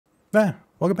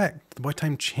Welcome back to the Boy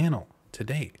Time channel.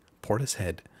 Today,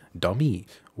 Portishead, Dummy,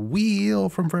 Wheel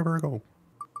from forever ago.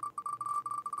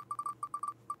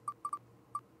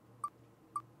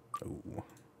 Oh,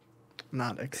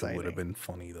 Not it exciting. would have been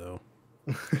funny though.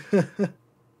 I feel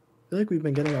like we've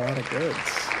been getting a lot of goods.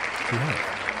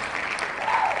 Yeah.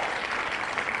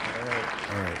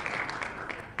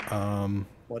 All right.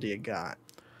 What do you got?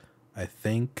 I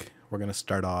think we're gonna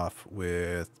start off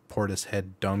with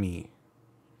Portishead, Dummy.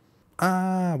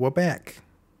 We're back.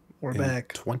 We're In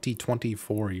back.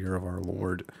 2024, year of our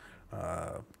Lord.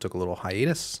 Took a little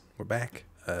hiatus. We're back.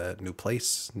 New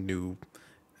place, new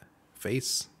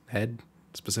face, head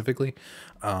specifically.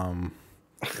 And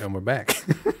we're back.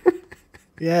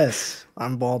 Yes,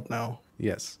 I'm bald now.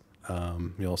 Yes.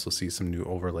 You also see some new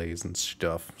overlays and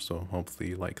stuff. So hopefully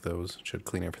you like those. Should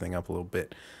clean everything up a little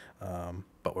bit.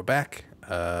 But we're back.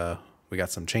 We got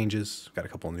some changes. Got a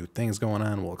couple of new things going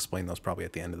on. We'll explain those probably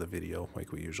at the end of the video,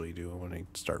 like we usually do when we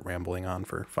start rambling on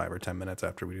for 5 or 10 minutes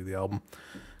after we do the album,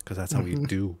 because that's how we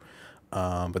do.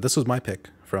 But this was my pick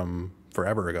from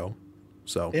forever ago.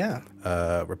 So Yeah.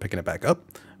 we're picking it back up.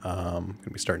 Gonna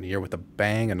be starting the year with a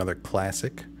bang, another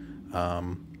classic.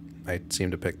 I seem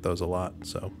to pick those a lot,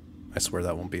 so I swear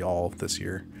that won't be all this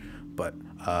year. But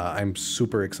I'm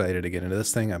super excited to get into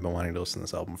this thing. I've been wanting to listen to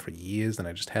this album for years, and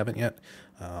I just haven't yet.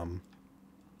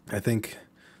 I think,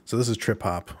 so this is trip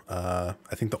hop. I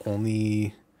think the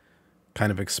only kind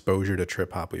of exposure to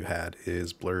trip hop we've had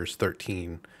is Blur's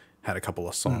 13 had a couple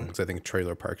of songs. I think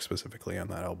Trailer Park specifically on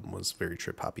that album was very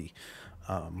trip hoppy.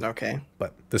 Okay.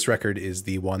 But this record is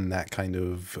the one that kind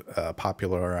of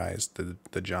popularized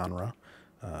the genre.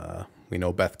 We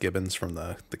know Beth Gibbons from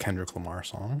the Kendrick Lamar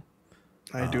song.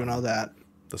 I do know that.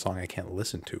 The song I can't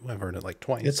listen to. I've heard it like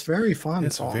twice. It's very fun.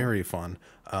 It's very fun.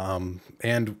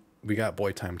 And we got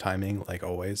Boy Time timing, like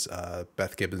always.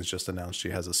 Beth Gibbons just announced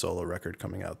she has a solo record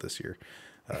coming out this year.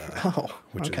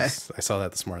 Which is, I saw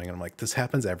that this morning and I'm like, this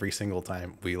happens every single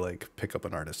time we like pick up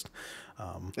an artist.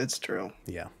 It's true.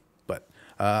 Yeah. But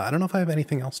I don't know if I have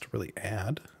anything else to really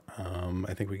add.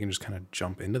 I think we can just kind of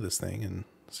jump into this thing and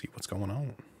see what's going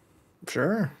on.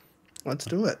 Sure. Let's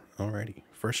do it. Alrighty.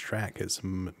 First track is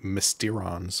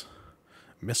Mysterons.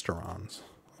 Mysterons.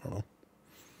 I don't know.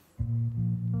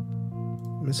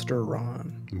 Mr.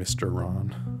 Ron. Mr.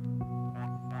 Ron.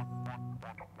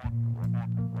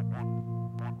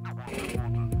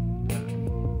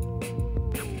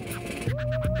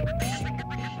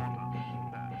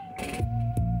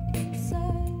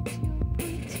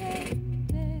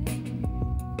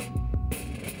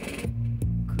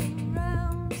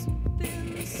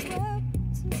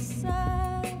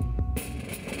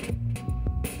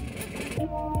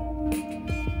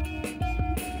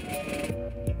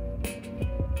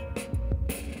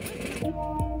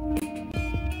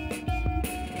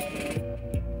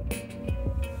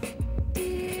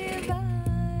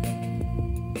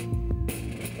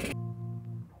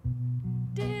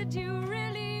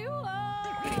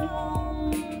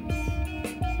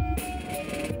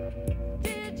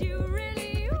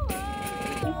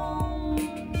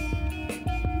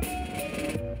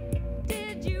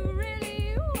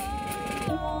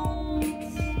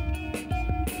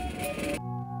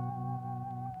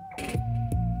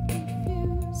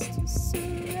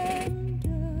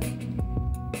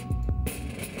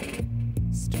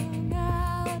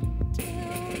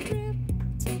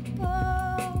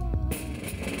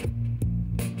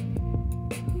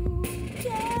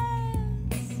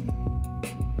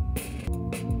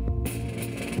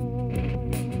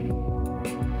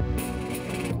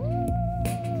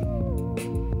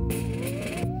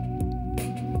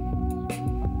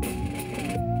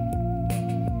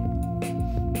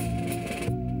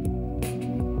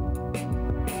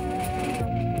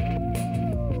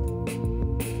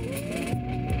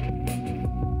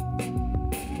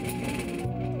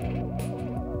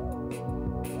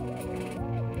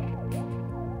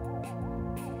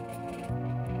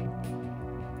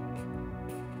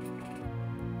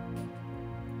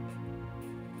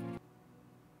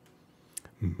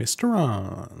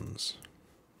 Mysterons.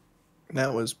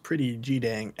 That was pretty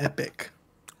G-dang epic.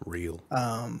 Real.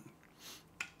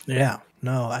 Yeah.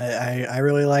 No, I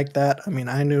really like that. I mean,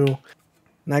 I knew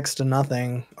next to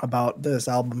nothing about this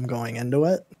album going into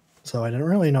it, so I didn't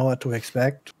really know what to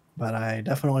expect, but I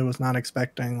definitely was not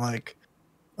expecting like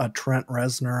a Trent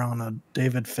Reznor on a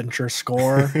David Fincher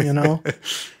score, you know?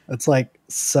 It's like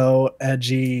so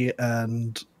edgy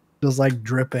and just like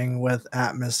dripping with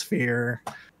atmosphere.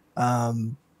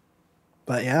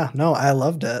 But yeah, no, I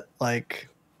loved it. Like,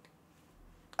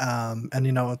 and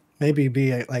you know, maybe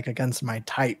be like against my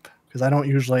type, because I don't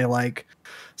usually like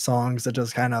songs that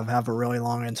just kind of have a really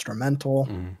long instrumental.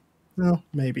 Mm. No,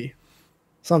 maybe.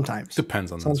 Sometimes.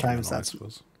 Depends on the Sometimes instrumental, I that's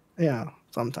suppose. yeah,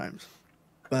 sometimes.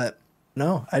 But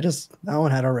no, that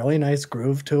one had a really nice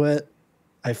groove to it.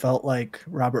 I felt like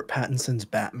Robert Pattinson's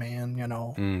Batman,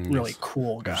 really Yes.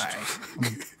 cool Just guy.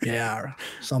 Yeah,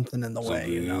 something in the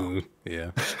way, something.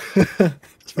 Yeah.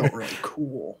 Just felt really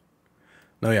cool.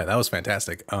 No, yeah, that was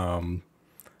fantastic.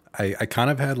 I kind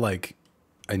of had like,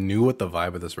 I knew what the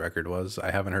vibe of this record was. I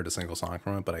haven't heard a single song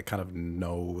from it, but I kind of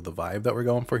know the vibe that we're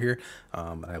going for here.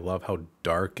 And I love how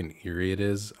dark and eerie it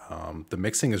is. The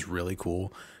mixing is really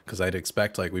cool because I'd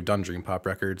expect, like, we've done dream pop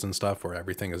records and stuff where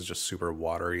everything is just super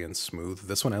watery and smooth.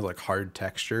 This one has like hard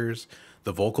textures.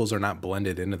 The vocals are not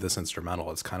blended into this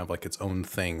instrumental. It's kind of like its own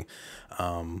thing.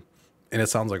 And it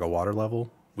sounds like a water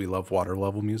level. We love water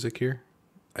level music here.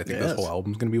 I think this whole Yes.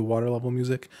 album's going to be water level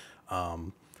music.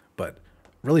 But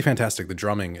really fantastic. The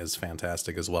drumming is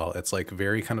fantastic as well. It's like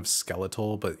very kind of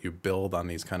skeletal, but you build on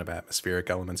these kind of atmospheric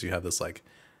elements. You have this like,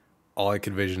 all I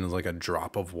could vision is like a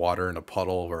drop of water in a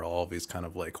puddle where all of these kind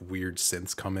of like weird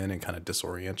synths come in and kind of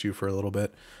disorient you for a little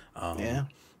bit. Yeah.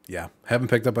 Yeah. Haven't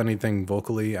picked up anything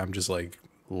vocally. I'm just like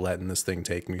letting this thing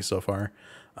take me so far.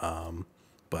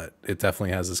 But it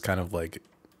definitely has this kind of like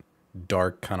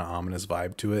dark, kind of ominous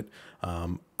vibe to it.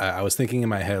 I was thinking in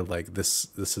my head like this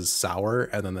is sour,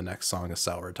 and then the next song is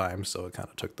sour time, so it kind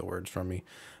of took the words from me.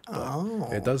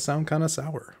 But it does sound kind of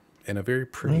sour in a very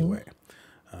pretty way.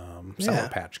 Sour Yeah.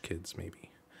 Patch Kids maybe.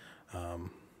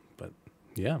 But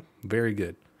yeah, very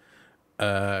good.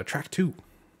 Track 2,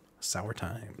 Sour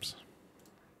Times.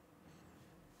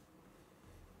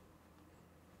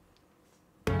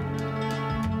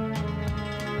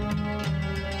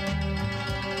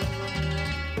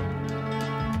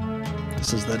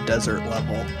 This is the desert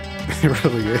level. It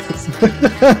really is.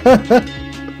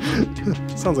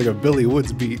 Sounds like a Billy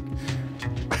Woods beat.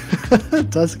 It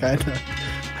does kind of.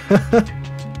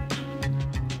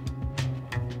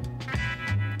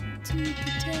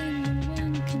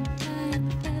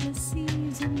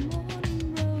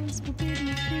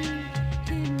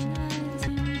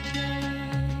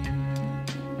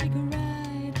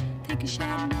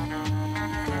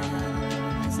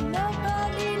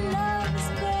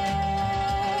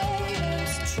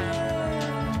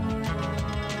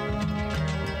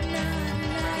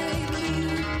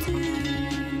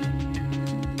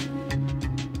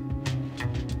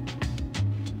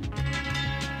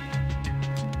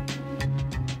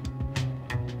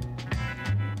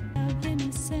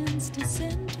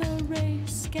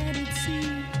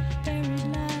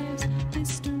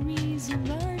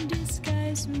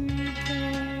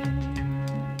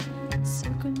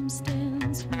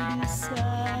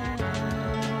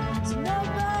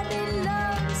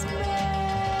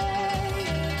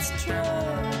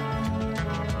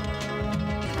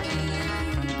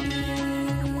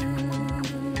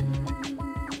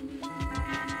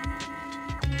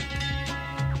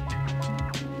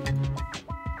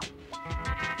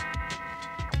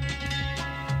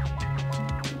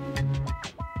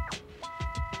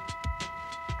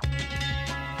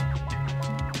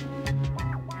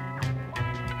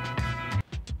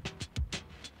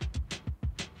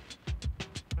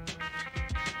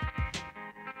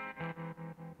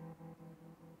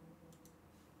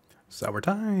 Sour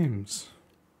Times.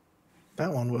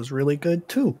 That one was really good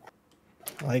too.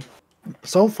 Like,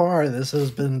 so far, this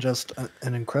has been just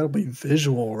an incredibly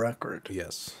visual record.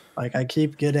 Yes. Like, I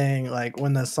keep getting, like,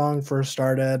 when the song first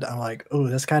started, I'm like, oh,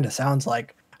 this kind of sounds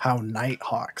like how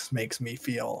Nighthawks makes me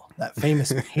feel. That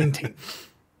famous painting.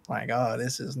 Like, oh,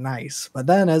 this is nice. But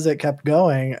then as it kept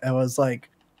going, it was like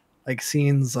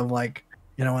scenes of like,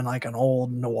 in like an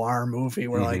old noir movie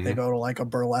where like they go to like a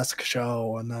burlesque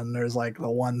show and then there's like the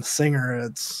one singer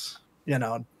that's,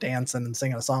 dancing and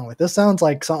singing a song. Like, this sounds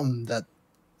like something that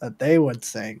they would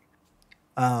sing.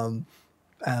 And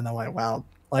I'm like, wow,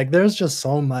 like there's just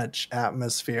so much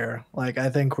atmosphere. Like, I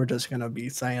think we're just gonna be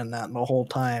saying that the whole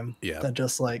time. Yeah. That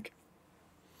just like,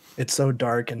 it's so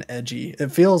dark and edgy.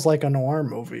 It feels like a noir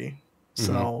movie.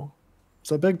 So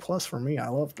it's a big plus for me. I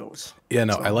love those. Yeah,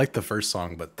 no, So, I like the first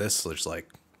song, but this was like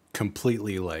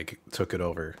completely like took it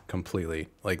over completely.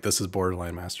 Like, this is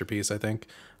borderline masterpiece, I think.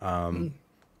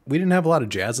 We didn't have a lot of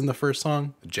jazz in the first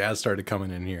song. Jazz started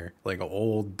coming in here, like an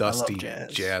old dusty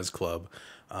jazz club.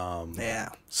 yeah.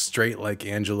 Straight like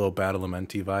Angelo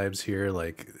Badalamenti vibes here.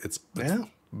 Like, it's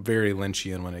very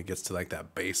Lynchian when it gets to like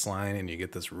that bass line and you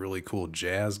get this really cool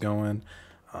jazz going.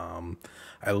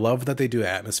 I love that they do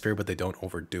atmosphere, but they don't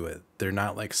overdo it. They're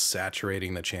not like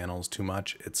saturating the channels too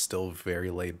much. It's still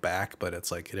very laid back, but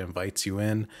it's like it invites you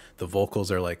in. The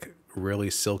vocals are like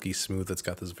really silky smooth. It's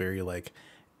got this very like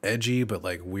edgy but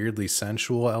like weirdly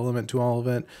sensual element to all of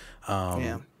it.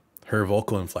 Yeah. Her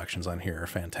vocal inflections on here are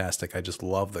fantastic. I just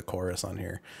love the chorus on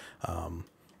here.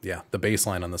 Yeah, the bass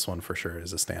line on this one for sure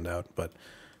is a standout, but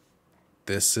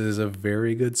this is a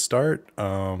very good start.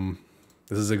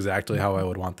 This is exactly how I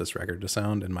would want this record to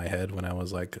sound in my head when I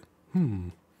was like,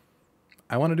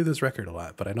 I want to do this record a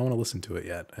lot, but I don't want to listen to it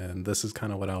yet. And this is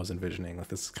kind of what I was envisioning. Like,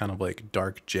 this is kind of like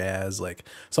dark jazz. Like,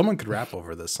 someone could rap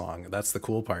over this song. That's the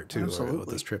cool part too. Absolutely. With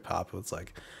this trip hop, it's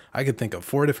like I could think of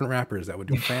 4 different rappers that would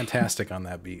do fantastic on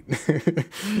that beat.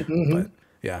 But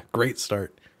yeah, great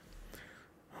start.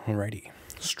 Alrighty,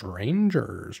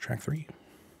 Strangers, track 3.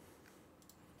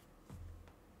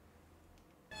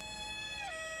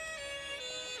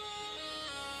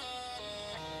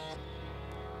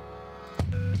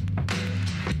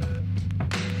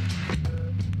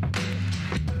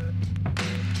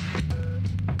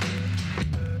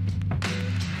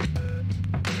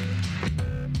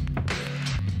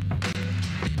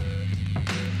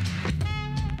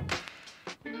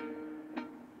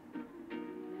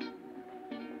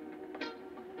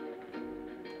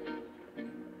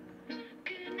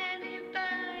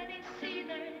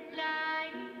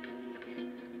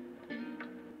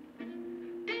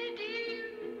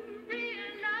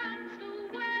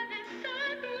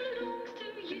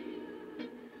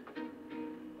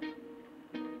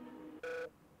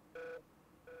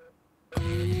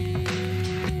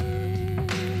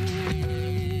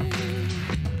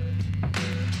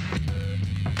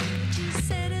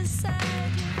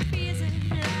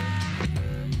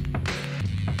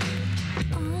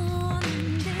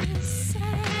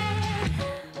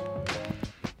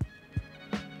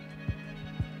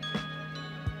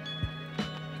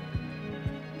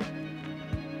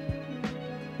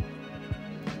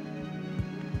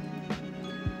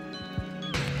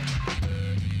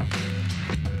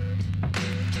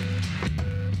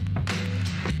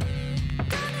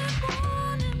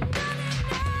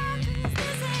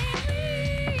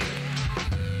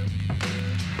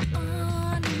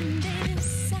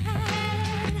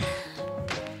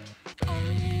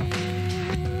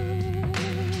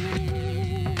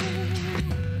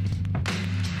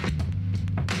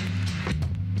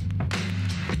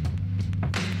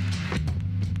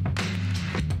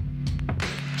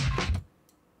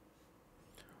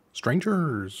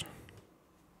 Strangers.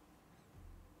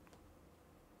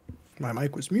 My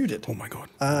mic was muted. Oh my god.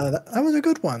 That was a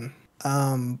good one.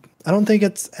 I don't think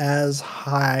it's as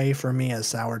high for me as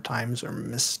Sour Times or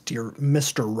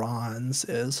Mr. Ron's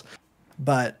is,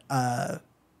 but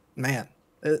man,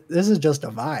 this is just a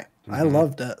vibe. I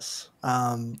love this.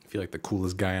 I feel like the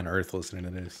coolest guy on earth listening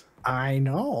to this. I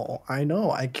know.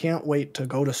 I can't wait to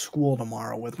go to school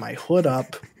tomorrow with my hood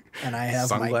up and I have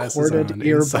Sunglasses my corded on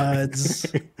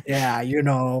earbuds. Yeah,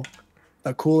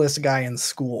 the coolest guy in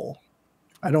school.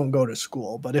 I don't go to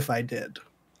school, but if I did,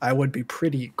 I would be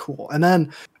pretty cool. And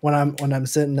then when I'm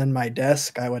sitting in my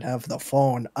desk, I would have the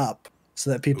phone up so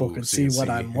that people could see what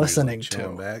I'm listening to.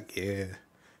 Back. Yeah.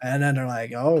 And then they're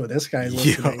like, "Oh, this guy's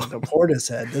listening to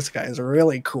Portishead. This guy's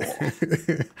really cool."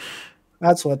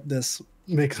 That's what this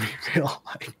makes me feel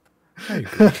like. I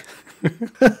agree.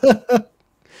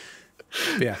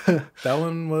 Yeah, that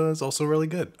one was also really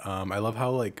good. I love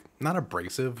how, like, not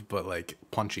abrasive, but like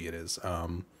punchy it is.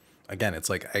 Again, it's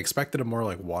like I expected a more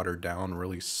like watered down,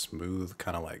 really smooth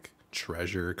kind of like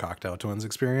Treasure Cocktail Twins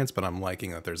experience, but I'm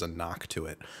liking that there's a knock to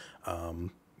it.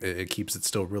 It keeps it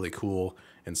still really cool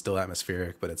and still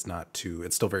atmospheric, but it's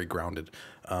still very grounded.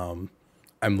 I'm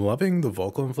loving the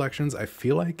vocal inflections. I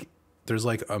feel like there's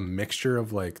like a mixture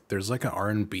of like, there's like an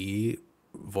R&B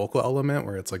vocal element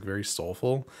where it's like very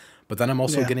soulful, but then I'm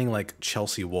also getting like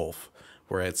Chelsea Wolfe,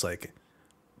 where it's like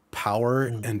power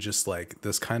and just like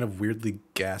this kind of weirdly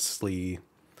ghastly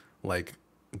like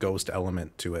ghost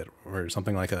element to it, or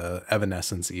something like a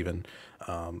Evanescence even.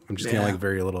 I'm just getting like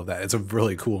very little of that. It's a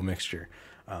really cool mixture.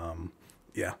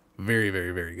 Yeah, very,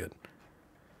 very, very good.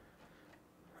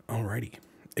 Alrighty.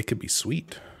 It Could Be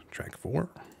Sweet, track 4.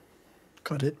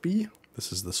 Could it be?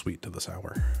 This is the sweet to the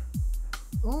sour.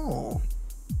 Oh.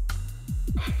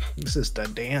 This is the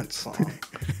dance song.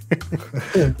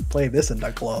 Play this in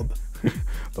the club.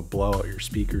 The blow out your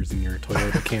speakers in your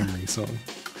Toyota Camry song.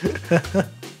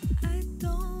 I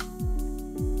don't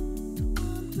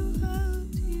want to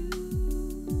hurt you.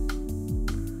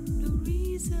 No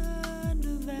reason to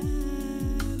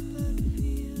vibe but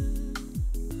fear.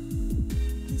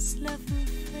 This love will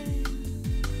fail.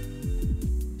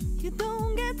 You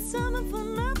don't get summer for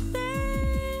nothing.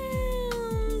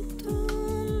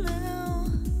 Till now.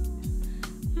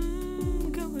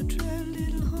 Go and try a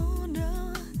little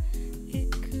harder.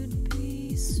 It could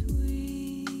be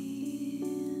sweet.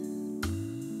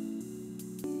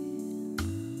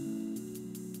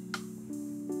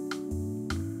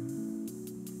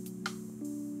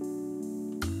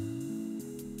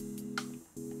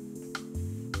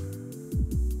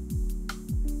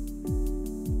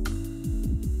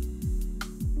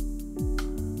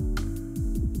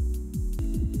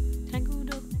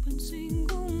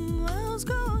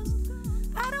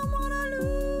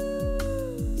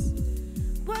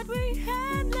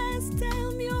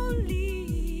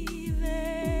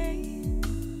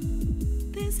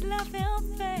 this love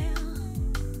and fair.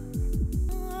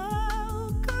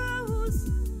 Oh, 'cause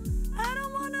I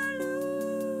don't wanna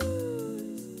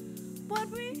lose what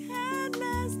we had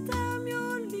last time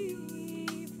you're leaving.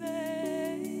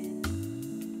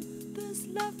 This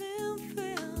love and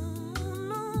fair.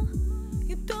 No,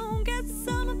 you don't get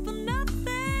summer for nothing.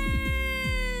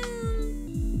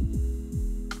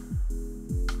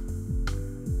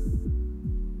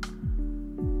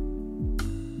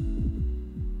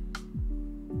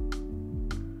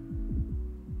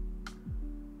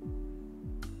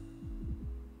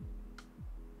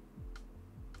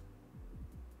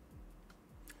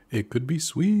 It could be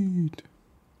sweet.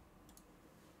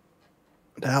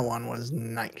 That one was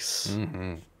nice.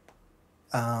 Mm-hmm.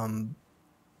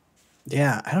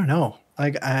 Yeah, I don't know.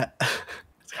 Like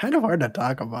it's kind of hard to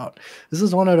talk about. This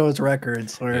is one of those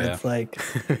records where Yeah. it's like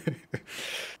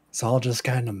it's all just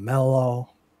kind of mellow.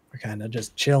 We're kind of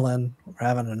just chilling. We're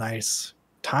having a nice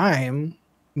time,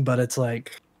 but it's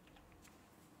like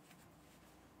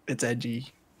it's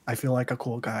edgy. I feel like a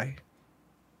cool guy.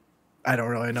 I don't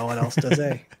really know what else to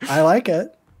say. I like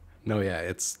it. No, yeah,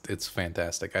 it's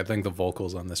fantastic. I think the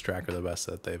vocals on this track are the best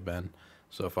that they've been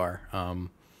so far.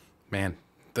 Man,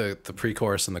 the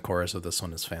pre-chorus and the chorus of this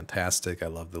one is fantastic. I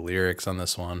love the lyrics on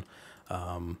this one.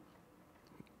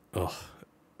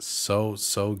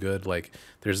 So good. Like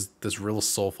there's this real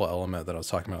soulful element that I was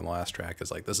talking about in the last track. Is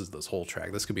like this whole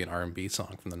track. This could be an R&B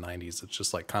song from the 90s. It's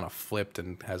just like kind of flipped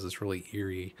and has this really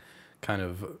eerie kind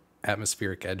of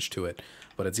atmospheric edge to it,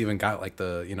 but it's even got like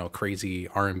the crazy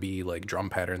R&B like drum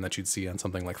pattern that you'd see on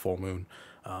something like Full Moon,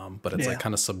 but it's like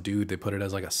kind of subdued. They put it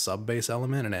as like a sub bass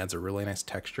element and it adds a really nice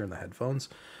texture in the headphones.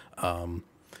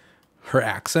 Her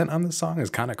accent on this song is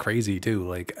kind of crazy too.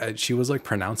 Like she was like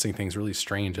pronouncing things really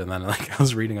strange, and then like I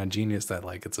was reading on Genius that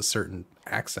like it's a certain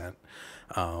accent,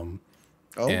 and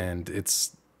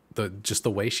it's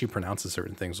the way she pronounces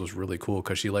certain things was really cool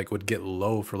because she like would get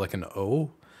low for like an O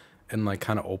and like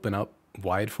kind of open up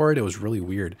wide for it. It was really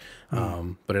weird.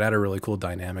 But it had a really cool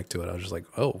dynamic to it. I was just like,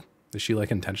 oh, is she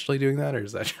like intentionally doing that, or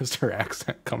is that just her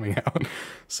accent coming out?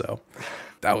 So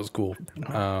that was cool.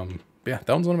 Yeah, that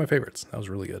one's one of my favorites. That was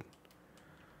really good.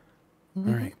 All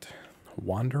right.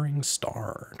 Wandering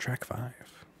Star, track 5.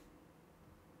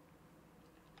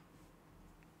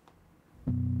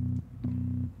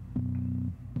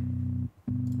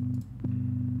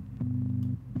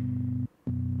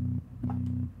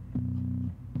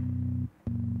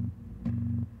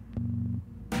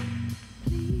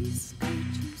 Please,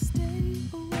 could you stay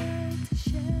a while to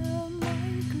share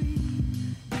my grief?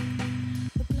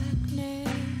 The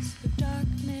blackness, the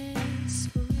darkness,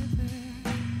 forever.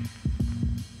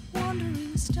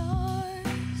 Wandering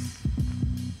stars,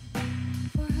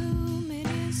 for whom it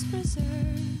is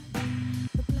reserved.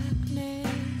 The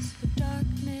blackness, the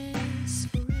darkness,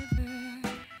 forever.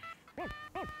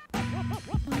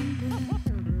 Under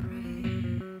prey.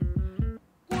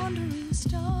 Wandering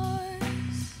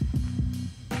stars,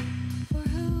 for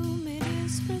whom it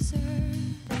is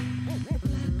reserved. The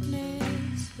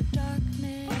blackness, the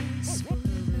darkness, forever.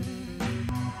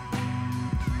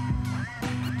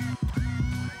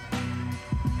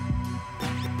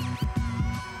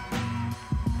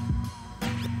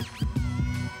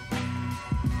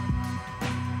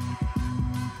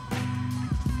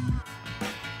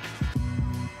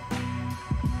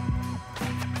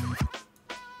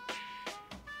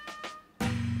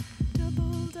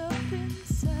 Doubled up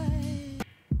inside.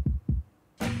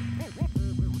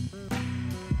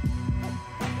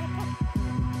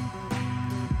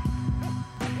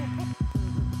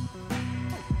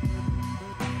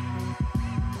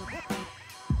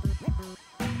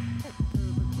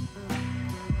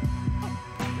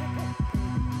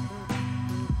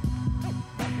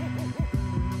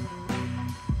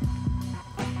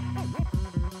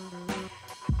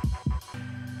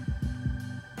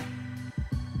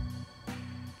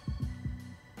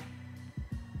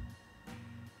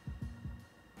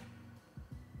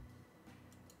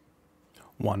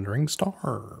 Wandering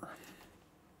Star.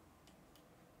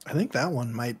 I think that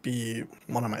one might be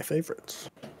one of my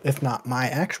favorites, if not my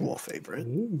actual favorite.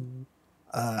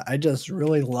 I just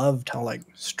really loved how like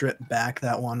stripped back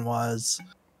that one was.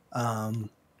 And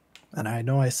I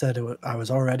know I said I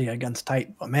was already against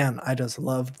tight, but man, I just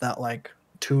loved that like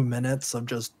 2 minutes of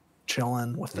just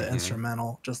chilling with the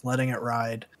instrumental, just letting it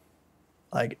ride.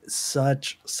 Like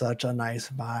such a nice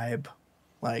vibe.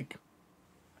 Like,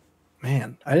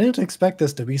 man, I didn't expect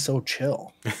this to be so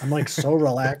chill. I'm like so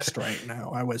relaxed right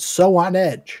now. I was so on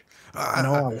edge. I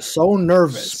was so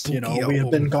nervous. We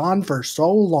have been gone for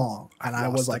so long, and I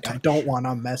was like, I don't want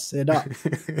to mess it up.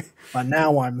 But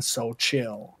now I'm so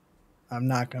chill. I'm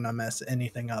not gonna mess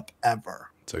anything up ever.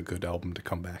 It's a good album to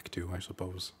come back to, I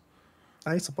suppose.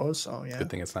 I suppose so. Yeah, Good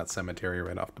thing it's not Cemetery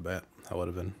right off the bat. That would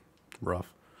have been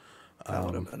rough. that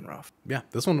would have been rough. Yeah,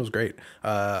 this one was great.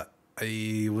 I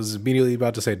was immediately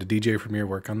about to say, did DJ Premier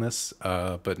work on this?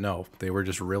 But no, they were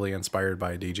just really inspired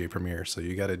by DJ Premier. So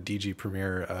you got a DJ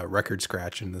Premier record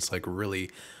scratch in this like really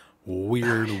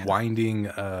weird, winding,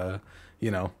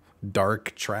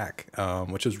 dark track,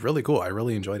 which is really cool. I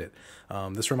really enjoyed it.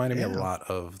 This reminded me a lot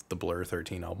of the Blur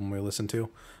 13 album we listened to.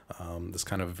 This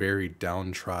kind of very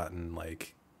downtrodden,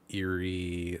 like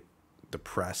eerie,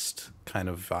 depressed kind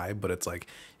of vibe, but it's like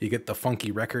you get the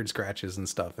funky record scratches and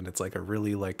stuff, and it's like a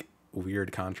really like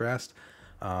weird contrast.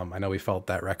 I know we felt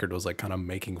that record was like kind of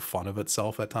making fun of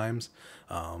itself at times.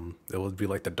 It would be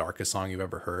like the darkest song you've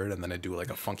ever heard, and then it'd do like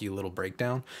a funky little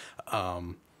breakdown.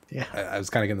 Yeah, I was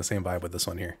kind of getting the same vibe with this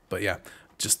one here, but yeah,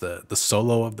 just the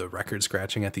solo of the record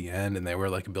scratching at the end, and they were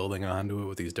like building onto it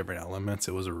with these different elements.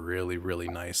 It was a really, really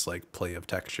nice like play of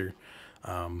texture.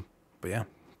 But yeah,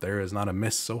 there is not a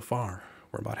miss so far.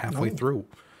 We're about halfway through.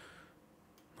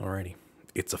 Alrighty,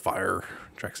 It's a Fire,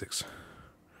 track 6.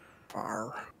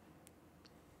 far.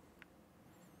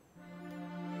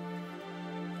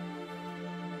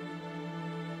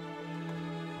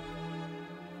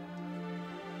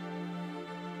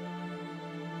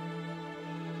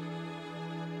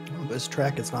 Oh, this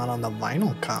track is not on the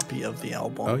vinyl copy of the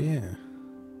album. Oh yeah,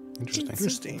 interesting.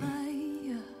 Interesting. Fire.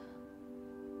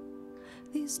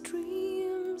 These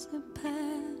dreams have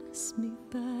passed me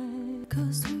by.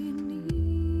 'Cause we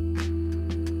need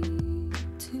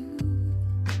to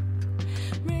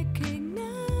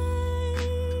recognize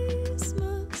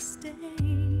mistakes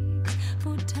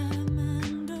for time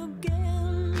and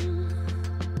again.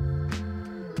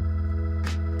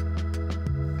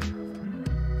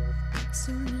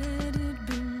 So let it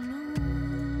be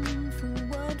known for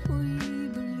what we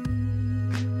believe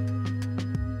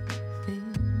in.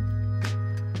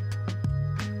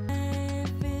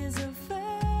 Life is a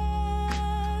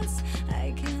farce.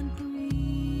 I can't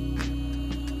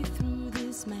breathe through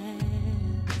this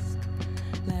mask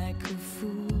like a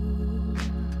fool.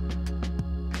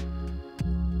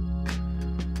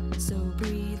 So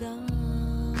breathe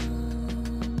on,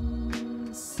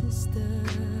 sister.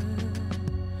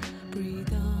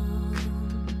 Breathe on.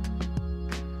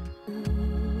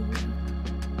 Ooh.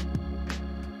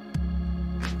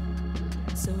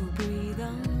 So breathe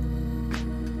on,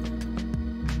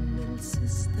 little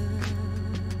sister.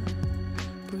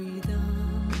 Breathe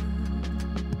on.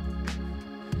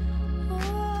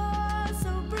 Oh,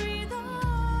 so breathe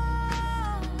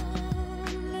on,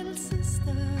 little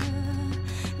sister,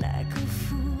 like a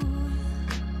fool.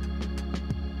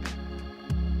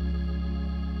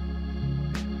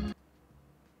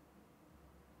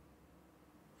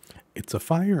 It's a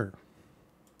Fire.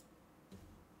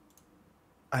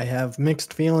 I have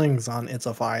mixed feelings on It's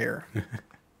a Fire.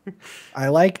 I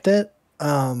liked it,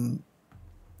 and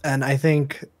I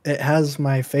think it has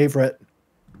my favorite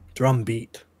drum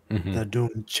beat, the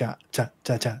doom cha cha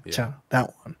cha cha cha.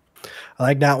 That one, I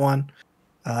like that one.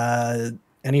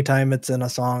 Anytime it's in a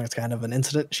song, it's kind of an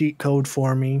instant cheat code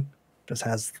for me. Just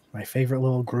has my favorite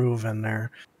little groove in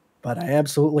there. But I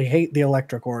absolutely hate the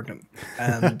electric organ,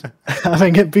 and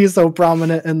having it be so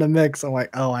prominent in the mix, I'm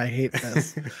like, oh, I hate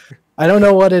this. I don't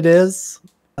know what it is.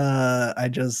 I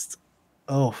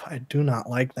do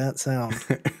not like that sound.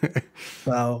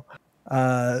 So,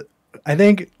 I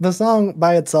think the song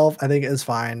by itself, I think is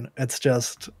fine. It's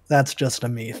just, that's just a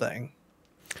me thing.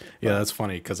 Yeah, that's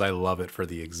funny because I love it for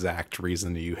the exact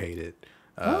reason you hate it.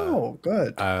 Oh,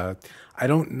 good. I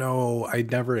don't know. I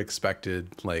never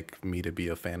expected like me to be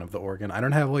a fan of the organ. I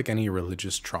don't have like any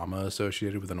religious trauma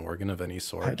associated with an organ of any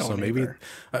sort. I don't so maybe either.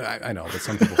 I know, but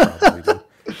some people probably do.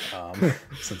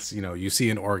 Since you see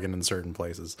an organ in certain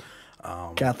places.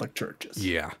 Catholic churches.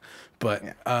 Yeah, but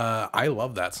I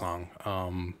love that song.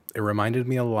 It reminded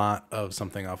me a lot of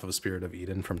something off of Spirit of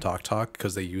Eden from Talk Talk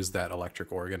because they use that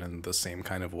electric organ in the same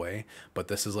kind of way. But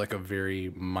this is like a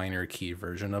very minor key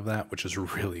version of that, which is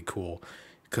really cool.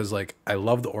 Because like I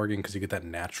love the organ because you get that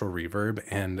natural reverb,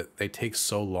 and they take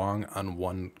so long on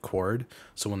one chord.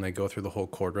 So when they go through the whole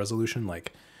chord resolution,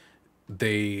 like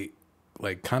they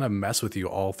like kind of mess with you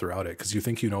all throughout it because you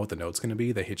think you know what the note's going to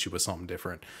be. They hit you with something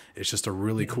different. It's just a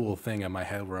really cool thing in my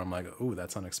head where I'm like, oh,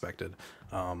 that's unexpected.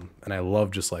 And I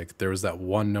love just like there was that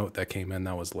one note that came in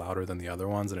that was louder than the other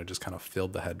ones, and it just kind of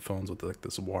filled the headphones with like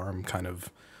this warm kind of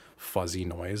fuzzy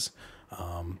noise.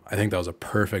 I think that was a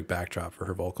perfect backdrop for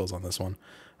her vocals on this one.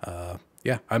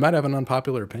 Yeah, I might have an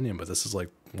unpopular opinion, but this is like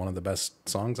one of the best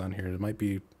songs on here. It might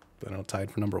be,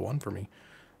 tied for number 1 for me.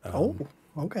 Oh,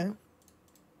 okay.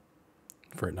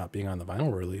 for it not being on the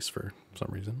vinyl release for some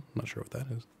reason. I'm not sure what that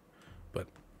is. But,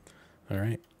 all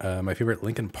right. My favorite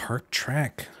Linkin Park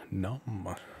track,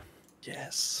 Numb.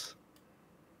 Yes.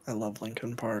 I love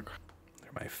Linkin Park. They're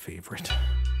my favorite.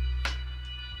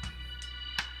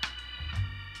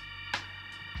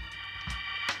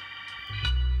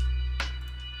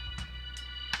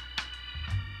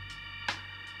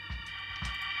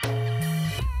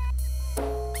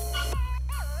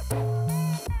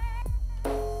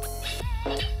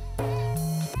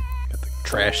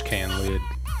 Trash can lid.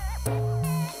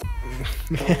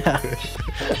 Yeah.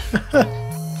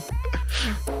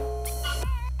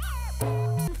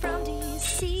 From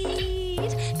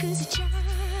deceit, 'cause a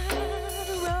child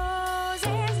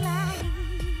roses light.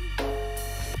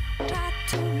 Try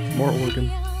to More organ. reveal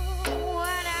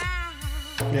what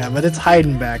I Yeah, but it's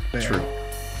hiding back there. True.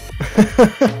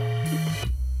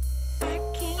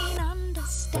 can't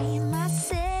understand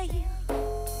myself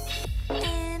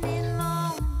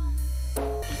anymore.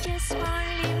 You just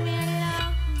won't leave me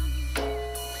alone.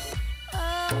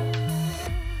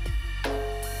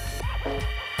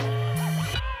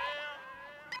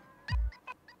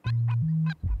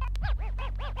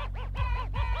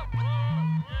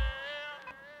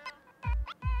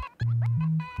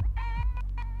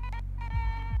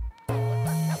 Oh,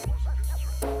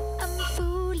 I'm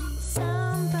fooling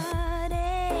somebody.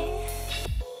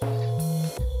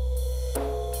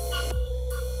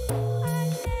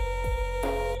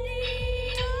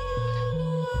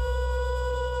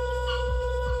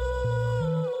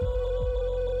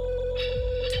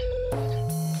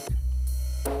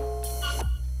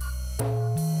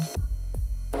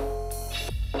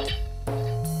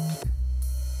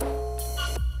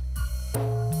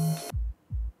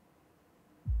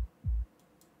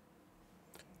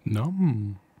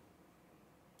 Numb.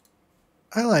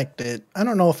 I liked it. I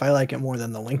don't know if I like it more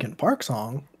than the Linkin Park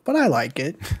song, but I like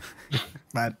it.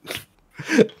 But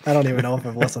I don't even know if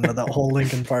I've listened to that whole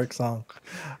Linkin Park song.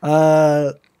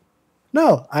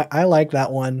 No, I like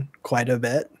that one quite a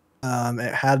bit.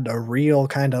 It had a real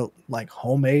kind of like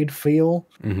homemade feel.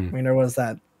 I mean, there was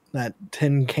that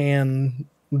tin can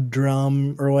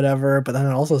drum or whatever, but then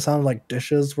it also sounded like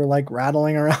dishes were like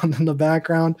rattling around in the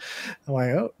background. I'm like,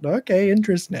 oh, okay,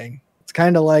 interesting. It's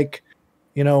kind of like,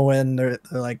 you know, when they're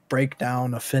like break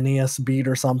down a Phineas beat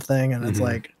or something, and it's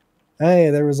like, hey,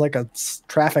 there was like a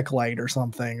traffic light or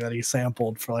something that he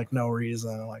sampled for like no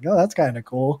reason. I'm like, oh, that's kind of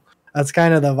cool. That's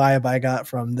kind of the vibe I got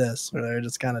from this, where they're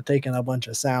just kind of taking a bunch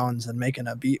of sounds and making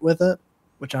a beat with it,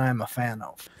 which I am a fan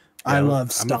of. Yeah, I love I'm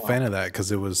stomp. a fan of that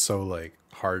because it was so like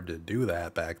hard to do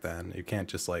that back then. You can't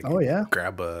just like Oh, yeah.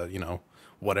 grab a, you know,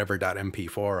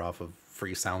 whatever.mp4 off of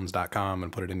freesounds.com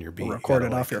and put it in your beat. You Record gotta,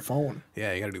 it off like- your phone.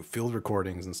 Yeah, you got to do field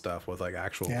recordings and stuff with like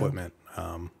actual Yeah. equipment,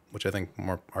 which I think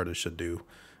more artists should do.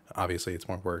 Obviously, it's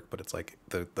more work, but it's like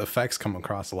the effects come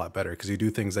across a lot better because you do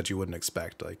things that you wouldn't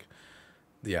expect. Like,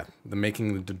 yeah, the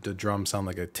making the drum sound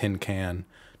like a tin can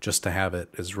just to have it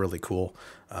is really cool.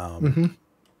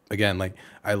 Again, like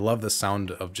I love the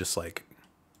sound of just like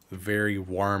very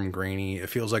warm, grainy. It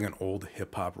feels like an old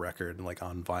hip hop record, like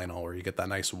on vinyl, where you get that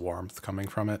nice warmth coming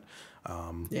from it.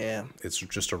 Yeah. It's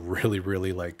just a really,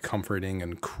 really like comforting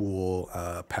and cool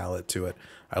palette to it.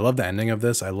 I love the ending of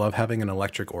this. I love having an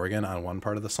electric organ on one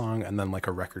part of the song and then like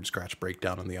a record scratch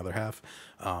breakdown on the other half.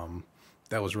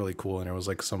 That was really cool, and there was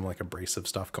like some like abrasive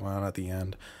stuff going on at the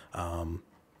end.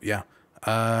 Yeah.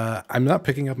 I'm not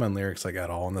picking up on lyrics like at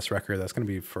all on this record. That's going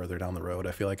to be further down the road.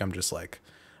 I feel like I'm just like,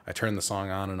 I turn the song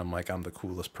on and I'm like, I'm the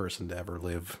coolest person to ever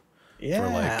live for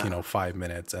like, you know, 5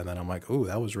 minutes. And then I'm like, oh,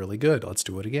 that was really good. Let's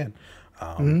do it again.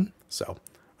 So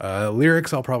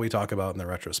lyrics I'll probably talk about in the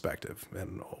retrospective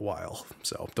in a while.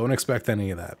 So don't expect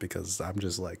any of that because I'm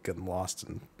just like getting lost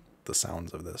in the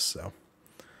sounds of this. So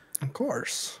Of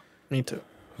course. Me too.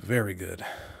 very good.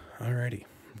 Alrighty.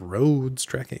 Roads,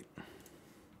 track 8.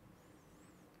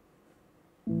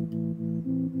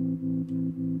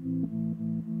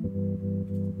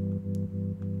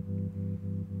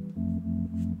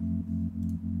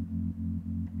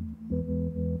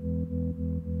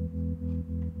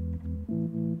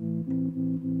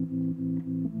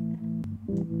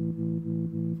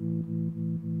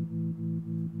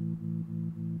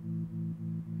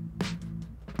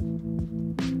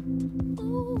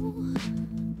 oh,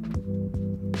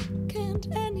 can't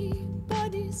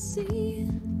anybody see?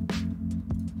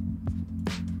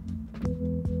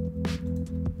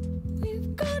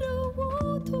 We've got a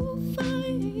war to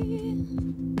fight.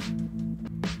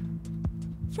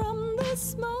 From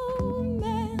this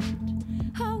moment,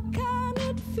 how can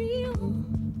it feel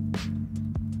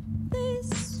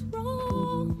this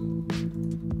wrong?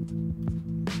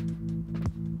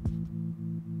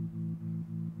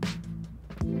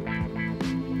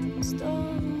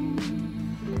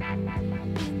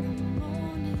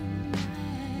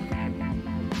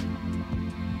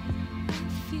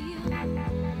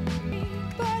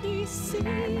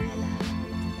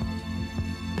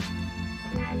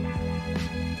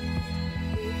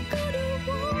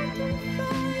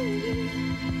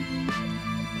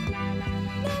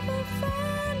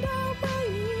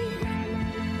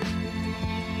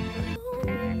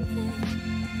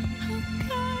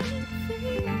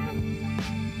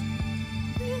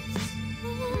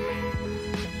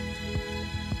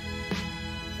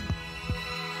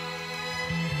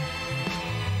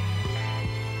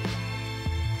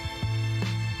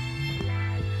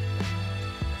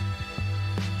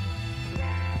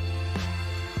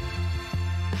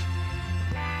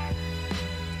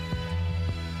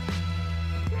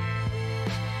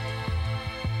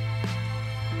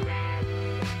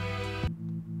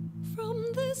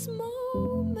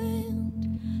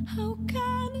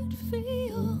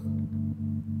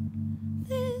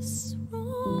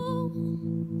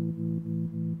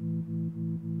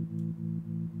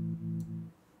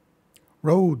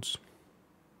 Roads.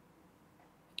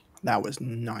 That was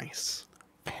nice.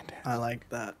 Fantastic. I like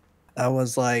that. That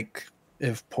was like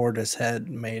if Portishead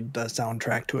made the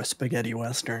soundtrack to a spaghetti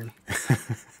western.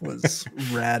 Was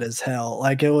rad as hell.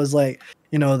 Like it was like,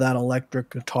 you know, that electric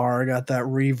guitar got that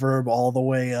reverb all the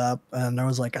way up, and there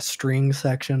was like a string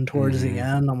section towards the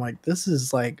end. I'm like, this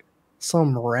is like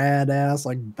some rad ass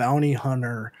like bounty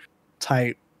hunter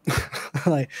type.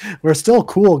 Like we're still a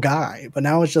cool guy, but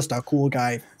now it's just a cool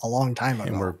guy a long time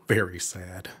ago. And we're very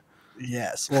sad.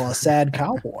 Yes, well, a sad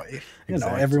cowboy. You know,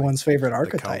 Exactly. everyone's favorite The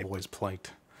archetype. cowboy's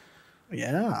plight.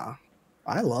 Yeah,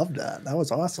 I loved that. That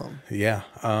was awesome. Yeah.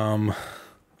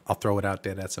 I'll throw it out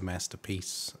there. That's a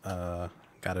masterpiece.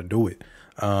 Gotta do it.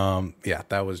 Yeah,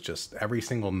 that was just, every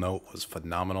single note was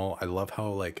phenomenal. I love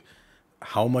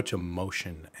how much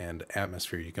emotion and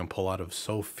atmosphere you can pull out of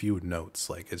so few notes.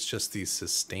 Like it's just these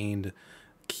sustained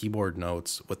keyboard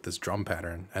notes with this drum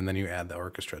pattern, and then you add the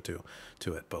orchestra to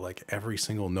it. But like every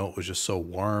single note was just so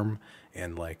warm,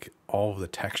 and like all of the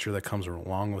texture that comes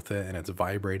along with it, and it's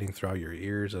vibrating throughout your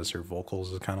ears as your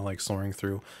vocals is kind of like soaring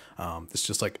through. It's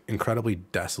just like incredibly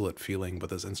desolate feeling, but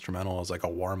this instrumental is like a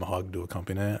warm hug to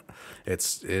accompany it.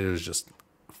 It is just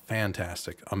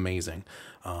fantastic, amazing.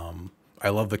 I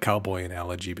love the cowboy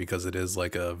analogy because it is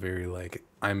like a very like,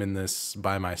 I'm in this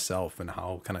by myself, and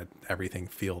how kind of everything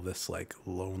feel this like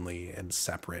lonely and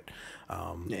separate.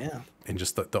 Yeah. And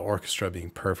just the orchestra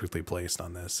being perfectly placed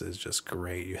on this is just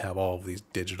great. You have all of these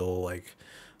digital like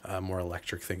more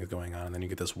electric things going on, and then you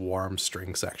get this warm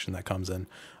string section that comes in.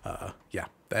 Yeah,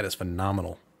 that is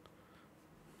phenomenal.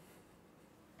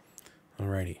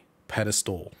 Alrighty,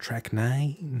 Pedestal, track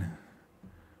 9.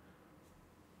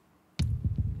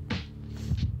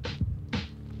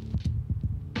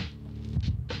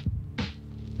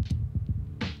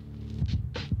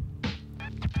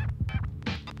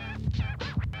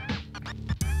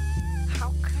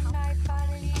 How can I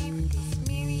believe this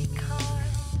miracle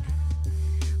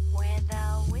where the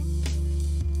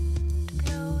wind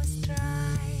blows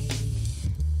dry?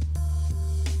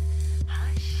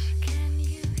 Hush, can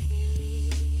you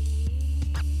hear?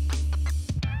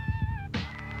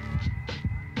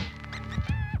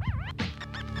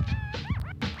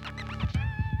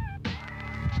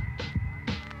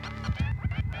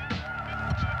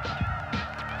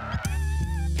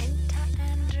 Enter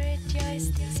and rejoice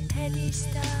this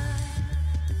pedestal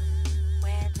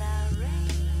where the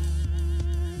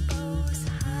rainbow's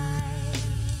high.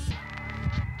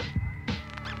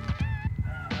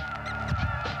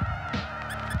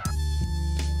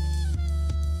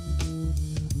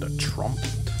 The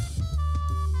trumpet.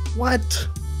 What?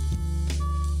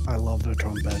 I love the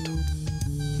trumpet.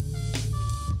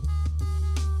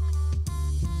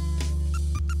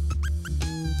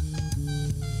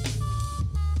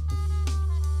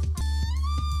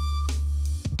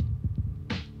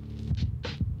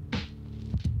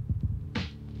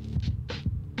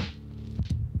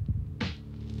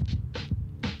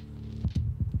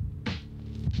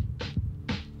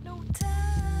 No time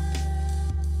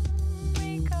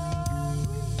we go.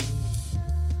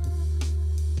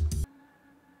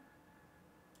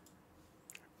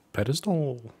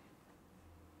 Pedestal.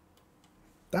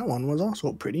 That one was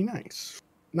also pretty nice.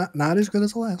 Not as good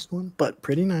as the last one, but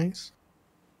pretty nice.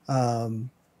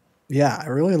 Yeah, I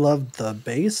really loved the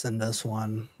bass in this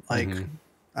one. Like,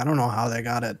 I don't know how they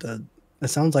got it to. It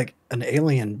sounds like an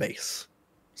alien bass.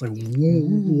 It's like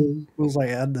it was like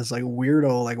it had this like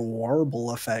weirdo like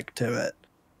warble effect to it,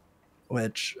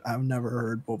 which I've never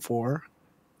heard before.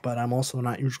 But I'm also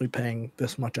not usually paying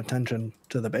this much attention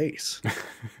to the bass.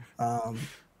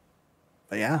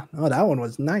 But yeah, no, that one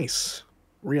was nice,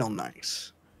 real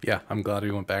nice. Yeah, I'm glad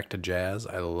we went back to jazz.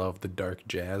 I love the dark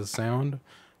jazz sound.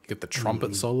 You get the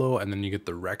trumpet solo, and then you get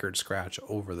the record scratch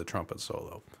over the trumpet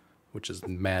solo, which is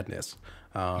madness.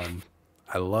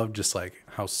 I love just like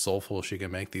how soulful she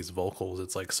can make these vocals.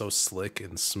 It's like so slick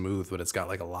and smooth, but it's got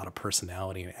like a lot of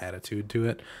personality and attitude to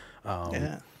it.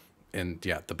 Yeah. And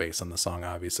yeah, the bass on the song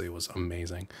obviously was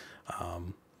amazing.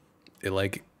 It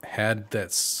like had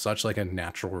that such like a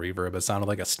natural reverb. It sounded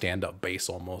like a stand-up bass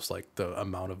almost, like the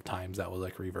amount of times that was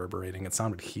like reverberating. It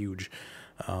sounded huge.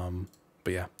 But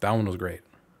yeah, that one was great.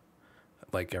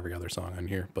 Like every other song on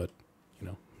here, but you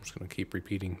know, I'm just gonna keep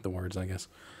repeating the words, I guess.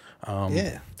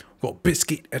 Yeah. Well,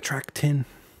 Biscuit at track 10.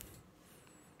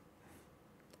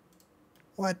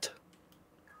 What?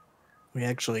 We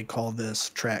actually call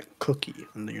this track Cookie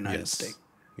in the United States.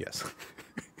 Yes.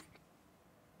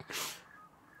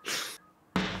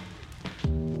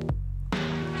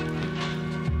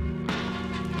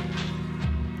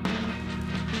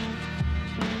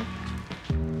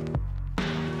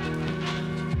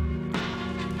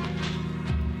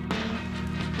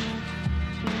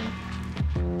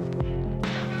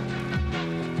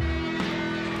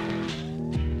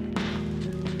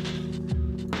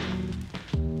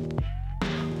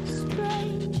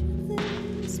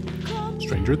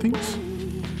 Stranger Things?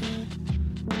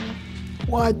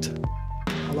 What?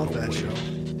 I love that show.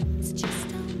 It's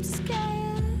just I'm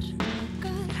scared.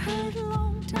 Got hurt a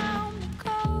long time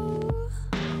ago.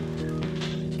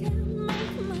 Can't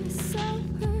make myself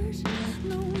hurt,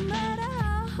 no matter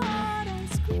how hard I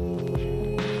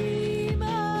scream.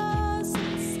 A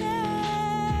sensation,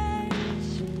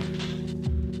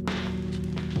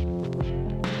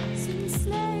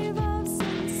 slave of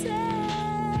sensation.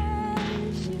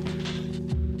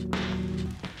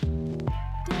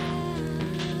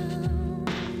 Down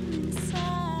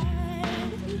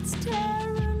inside, it's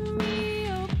tearing me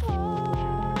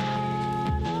apart.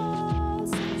 Oh,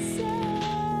 sensation.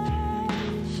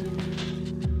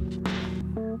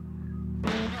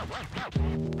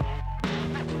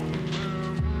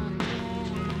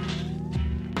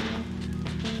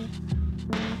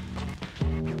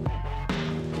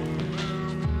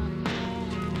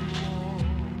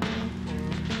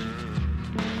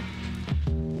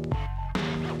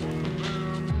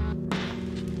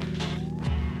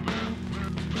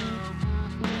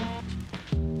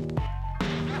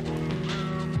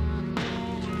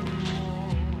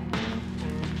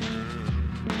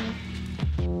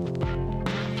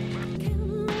 Can't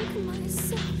make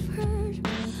myself hurt,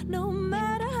 no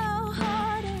matter how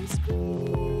hard I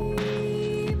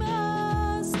scream.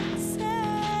 A sensation,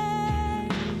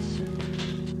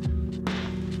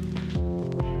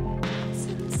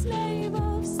 slave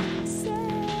of sensation.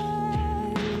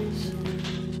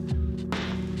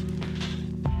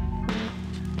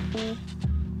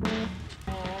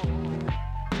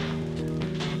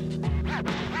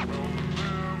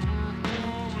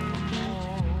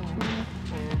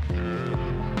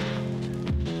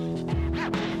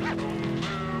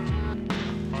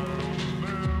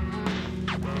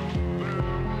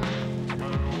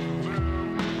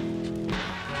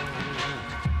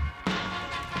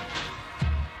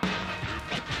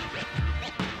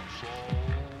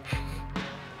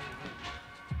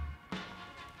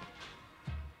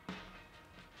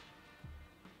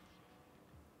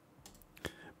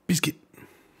 Biscuit.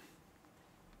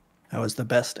 That was the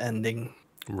best ending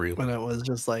Really? when it was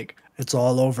just like, it's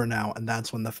all over now, and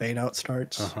that's when the fade out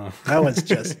starts. Uh-huh. That was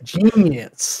just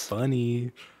genius.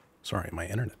 Funny. Sorry, my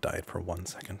internet died for 1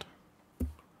 second.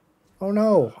 Oh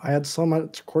no, I had so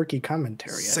much quirky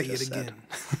commentary. I Say it just said. again.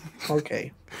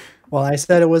 Okay. Well, I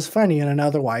said it was funny in an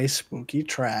otherwise spooky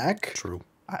track. True.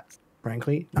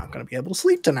 Frankly, not going to be able to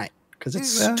sleep tonight because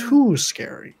it's Yeah. too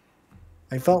scary.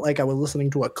 I felt like I was listening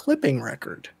to a clipping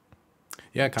record.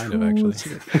 Yeah, kind of Too actually.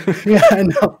 scary. Yeah, I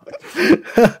know.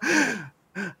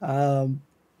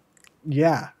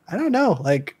 Yeah, I don't know.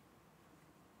 Like,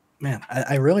 man,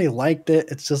 I really liked it.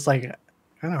 It's just like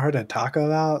kind of hard to talk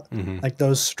about. Mhm. Like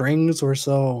those strings were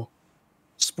so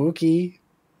spooky.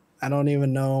 I don't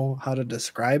even know how to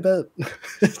describe it.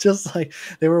 It's just like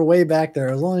they were way back there.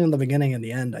 It was only in the beginning and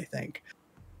the end, I think.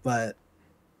 But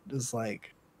just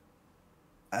like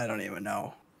I don't even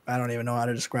know. I don't even know how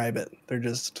to describe it. They're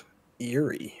just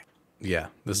eerie. Yeah,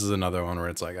 this is another one where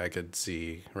it's like I could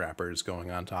see rappers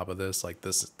going on top of this. Like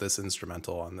this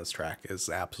instrumental on this track is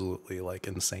absolutely like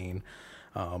insane.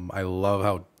 I love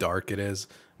how dark it is,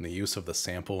 and the use of the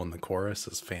sample in the chorus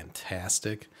is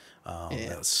fantastic.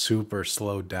 That super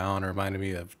slowed down. It reminded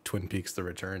me of Twin Peaks: The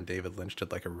Return. David Lynch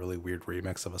did like a really weird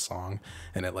remix of a song,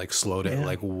 and it like slowed it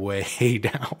like way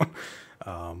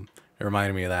down. It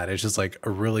reminded me of that. It's just like a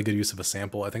really good use of a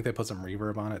sample. I think they put some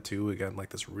reverb on it too. Again, like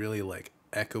this really like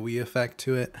echoey effect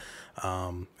to it.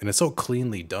 And it's so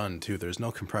cleanly done too. There's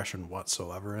no compression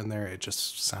whatsoever in there. It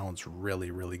just sounds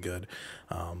really, really good.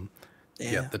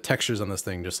 Yeah, the textures on this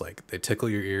thing just like they tickle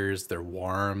your ears. They're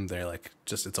warm. They're like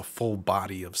just it's a full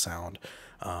body of sound.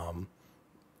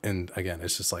 And again,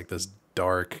 it's just like this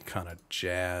dark kind of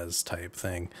jazz type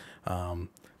thing.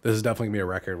 This is definitely gonna be a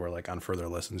record where like on further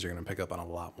listens you're gonna pick up on a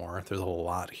lot more. There's a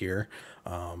lot here.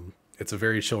 It's a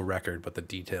very chill record, but the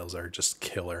details are just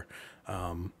killer.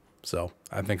 So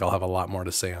I think I'll have a lot more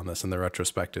to say on this in the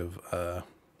retrospective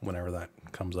whenever that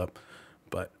comes up.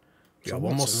 But we got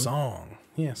one more song.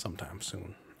 Yeah, sometime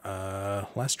soon.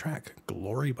 Last track,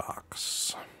 Glory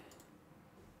Box.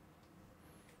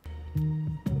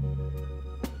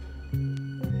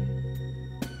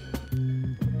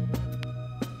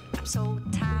 I'm so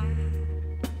tired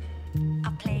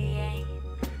of playing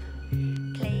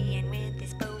with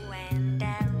this bow and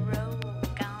arrow.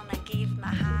 Gonna give my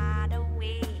heart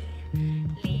away,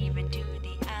 leave it to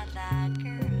the other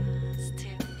girls to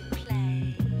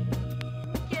play.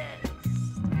 Yes,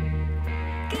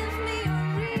 give me a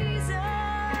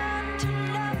reason to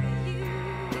love you.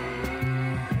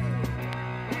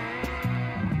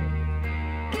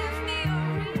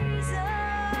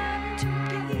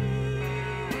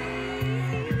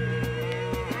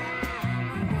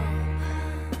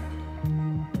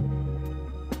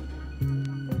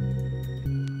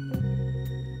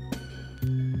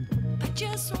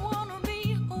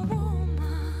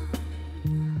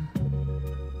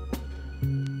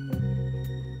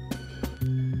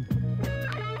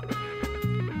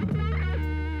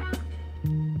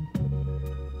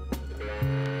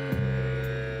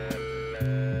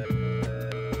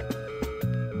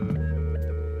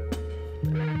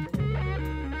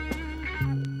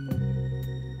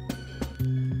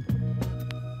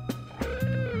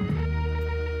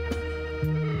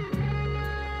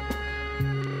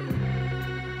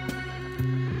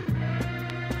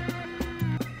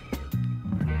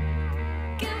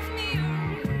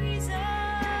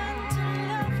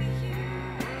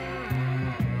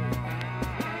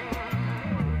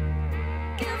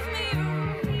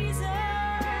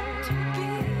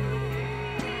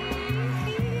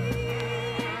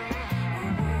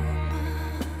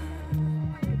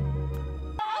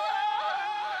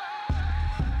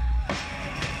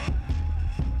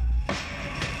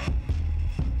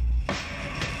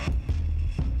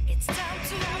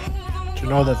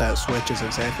 know that that switch is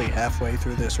exactly halfway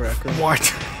through this record. What?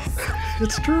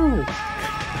 It's true.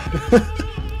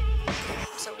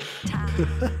 So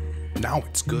tired. Now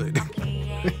it's good.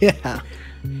 Playing, Yeah.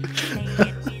 playing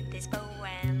with this bow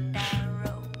and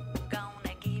arrow.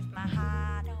 Gonna give my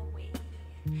heart away.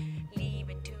 Leave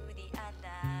it to the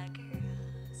other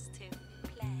girls to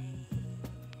play.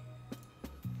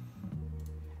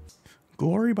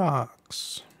 Glory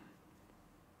Box.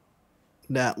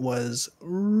 That was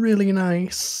really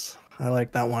nice. I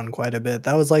like that one quite a bit.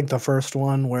 That was like the first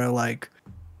one where like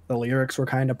the lyrics were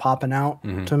kind of popping out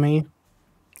to me.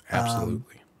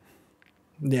 Absolutely.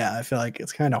 Yeah, I feel like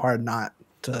it's kind of hard not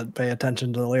to pay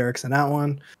attention to the lyrics in that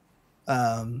one.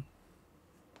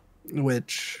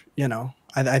 Which, you know,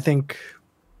 I think,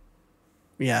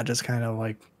 yeah, just kind of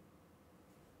like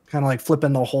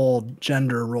flipping the whole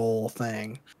gender role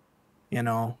thing, you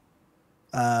know.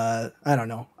 I don't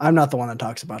know. I'm not the one that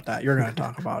talks about that. You're going to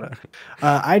talk about it.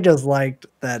 I just liked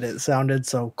that it sounded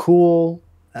so cool.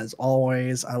 As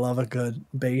always, I love a good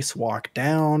bass walk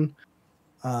down.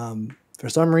 For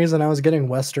some reason, I was getting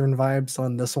Western vibes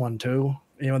on this one too,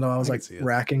 even though I was can like see it.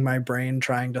 racking my brain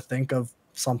trying to think of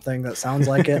something that sounds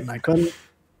like it, and I couldn't.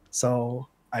 So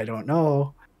I don't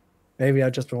know. Maybe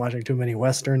I've just been watching too many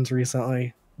Westerns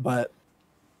recently, but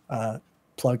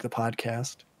plug the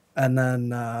podcast. And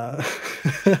then,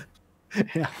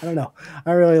 yeah, I don't know.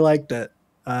 I really liked it.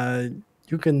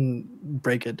 You can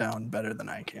break it down better than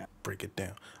I can. Break it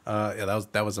down. Yeah,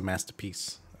 that was a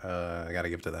masterpiece. I gotta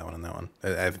give to that one and that one.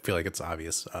 I feel like it's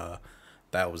obvious.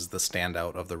 That was the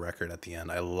standout of the record at the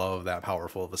end. I love that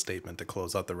powerful of a statement to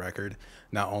close out the record.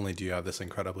 Not only do you have this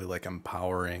incredibly like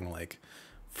empowering, like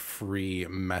free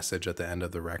message at the end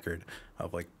of the record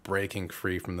of like breaking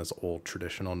free from this old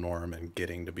traditional norm and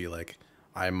getting to be like,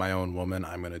 I'm my own woman.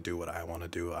 I'm gonna do what I want to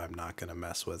do. I'm not gonna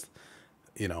mess with,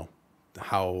 you know,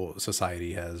 how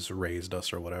society has raised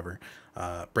us or whatever.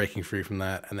 Breaking free from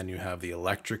that, and then you have the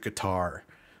electric guitar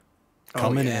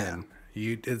coming in.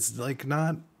 It's like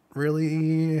not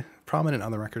really prominent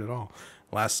on the record at all.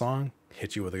 Last song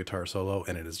hit you with a guitar solo,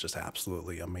 and it is just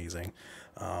absolutely amazing.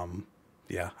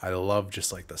 Yeah, I love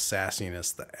just like the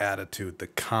sassiness, the attitude, the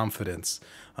confidence.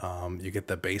 You get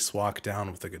the bass walk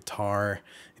down with the guitar,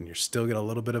 and you still get a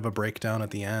little bit of a breakdown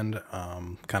at the end,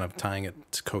 kind of tying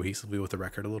it cohesively with the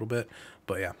record a little bit.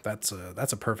 But yeah, that's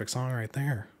a perfect song right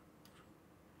there.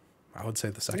 I would say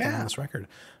the second on this record.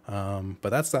 But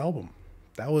that's the album.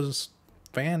 That was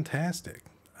fantastic.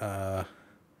 Wow.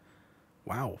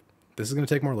 This is going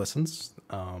to take more listens.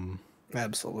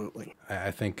 Absolutely.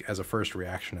 I think as a first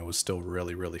reaction, it was still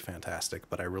really, really fantastic.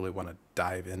 But I really want to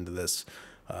dive into this,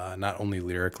 not only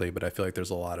lyrically, but I feel like there's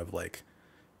a lot of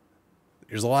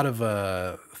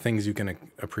things you can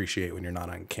appreciate when you're not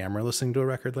on camera listening to a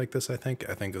record like this. I think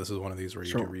this is one of these where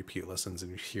you do repeat listens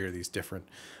and you hear these different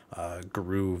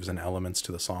grooves and elements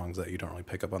to the songs that you don't really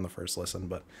pick up on the first listen.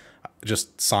 But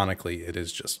just sonically, it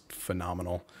is just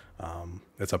phenomenal.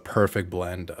 It's a perfect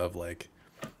blend of like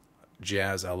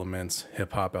jazz elements,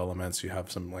 hip hop elements. You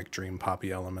have some like dream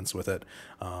poppy elements with it,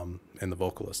 and the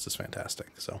vocalist is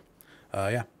fantastic. So,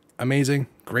 yeah, amazing,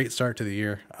 great start to the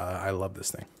year. I love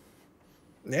this thing.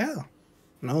 Yeah.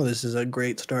 No, this is a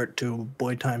great start to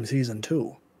Boy Time Season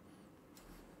 2.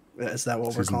 Is that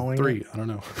what we're calling Season 3? it? I don't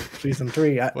know. Season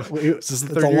 3. Is this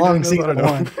the It's third a year long doing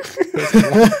this?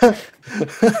 I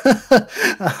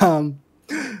season 1.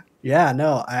 Yeah,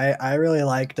 no, I really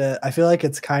liked it. I feel like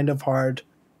it's kind of hard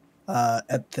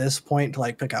at this point to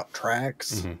like pick out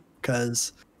tracks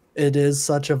because it is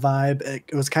such a vibe.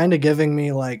 It was kind of giving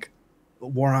me like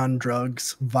War on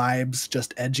Drugs vibes,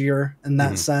 just edgier in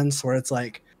that sense, where it's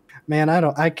like, man,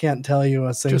 I can't tell you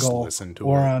a single listen to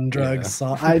War it. on Drugs Yeah.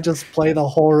 song. I just play the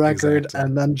whole record Exactly.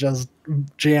 and then just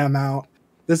jam out.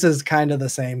 This is kind of the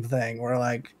same thing where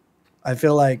like I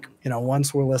feel like, you know,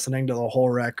 once we're listening to the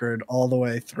whole record all the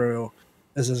way through,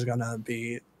 this is gonna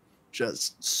be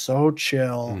just so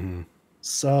chill,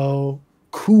 so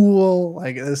cool.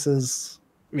 Like this is,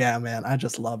 yeah, man, I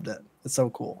just loved it. It's so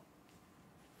cool.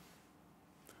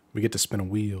 We get to spin a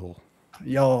wheel.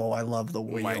 Yo, I love the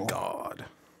wheel. Oh my God.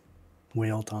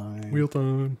 Wheel time. Wheel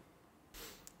time.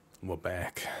 We're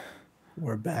back.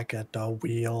 We're back at the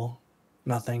wheel.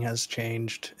 Nothing has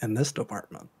changed in this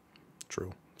department.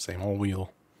 True. Same old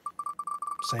wheel.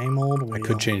 Same old wheel. I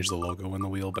could change the logo in the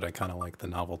wheel, but I kind of like the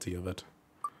novelty of it.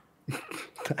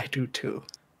 I do too.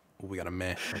 We got a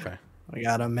meh. Okay. We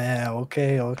got a meh.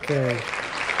 Okay. All right.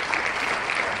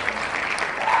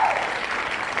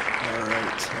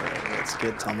 Let's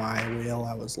get to my wheel.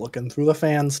 I was looking through the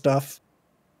fan stuff.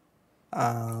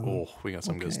 Oh, we got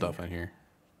some good okay. stuff in here.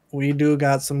 We do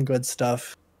got some good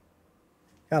stuff.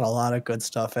 Got a lot of good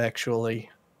stuff, actually.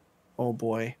 Oh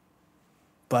boy.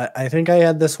 But I think I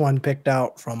had this one picked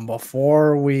out from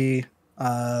before we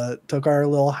took our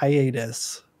little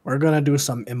hiatus. We're going to do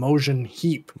some Emotion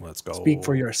Heap. Let's go. Speak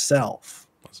for yourself.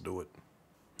 Let's do it.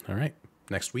 All right.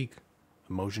 Next week,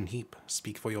 Emotion Heap.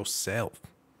 Speak for yourself.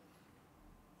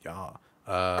 Yeah.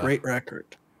 Great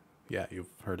record. Yeah,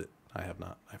 you've heard it. I have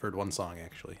not. I've heard one song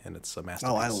actually, and it's a Oh,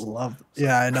 masterpiece. I love.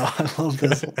 Yeah, I know. I love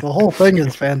this. The whole thing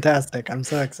is fantastic. I'm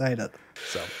so excited.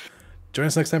 So, join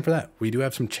us next time for that. We do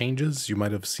have some changes. You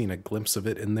might have seen a glimpse of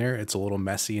it in there. It's a little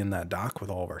messy in that doc with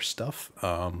all of our stuff.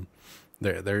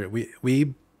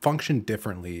 We function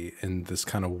differently in this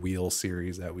kind of wheel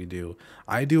series that we do.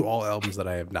 I do all albums that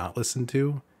I have not listened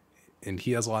to, and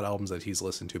he has a lot of albums that he's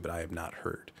listened to but I have not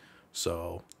heard.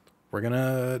 So we're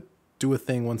gonna do a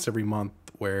thing once every month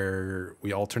where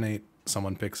we alternate.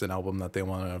 Someone picks an album that they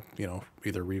want to,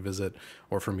 either revisit,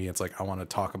 or for me, it's like I want to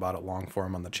talk about it long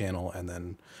form on the channel and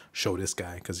then show this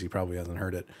guy because he probably hasn't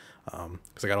heard it.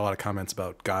 Because I got a lot of comments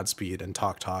about Godspeed and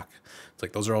Talk Talk. It's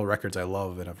like those are all records I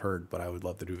love and I've heard, but I would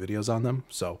love to do videos on them.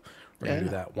 So we're gonna do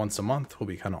that once a month. We'll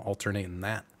be kind of alternating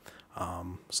that.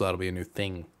 So that'll be a new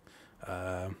thing.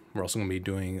 We're also gonna be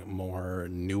doing more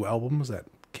new albums that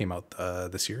came out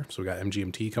this year. So we got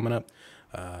MGMT coming up.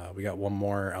 We got one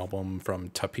more album from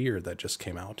Tapir that just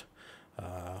came out.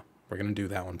 We're going to do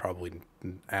that one probably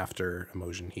after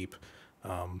Emotion Heap.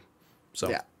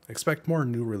 So expect more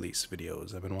new release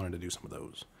videos. I've been wanting to do some of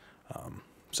those.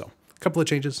 So a couple of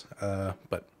changes,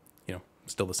 but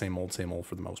still the same old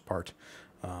for the most part.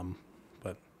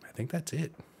 But I think that's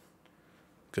it.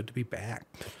 Good to be back.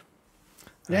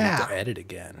 I have to edit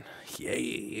again.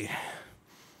 Yay.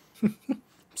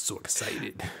 So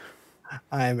excited.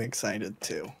 I'm excited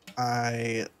too.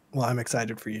 I'm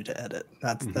excited for you to edit.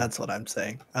 That's what I'm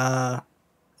saying.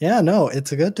 No,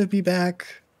 it's good to be back.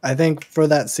 I think for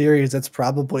that series, it's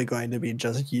probably going to be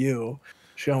just you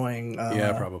showing.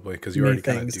 Probably because you already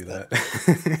kind of do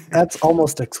that. That's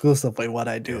almost exclusively what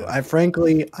I do. Yeah.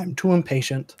 I'm too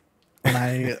impatient,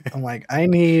 and I'm like, I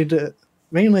need,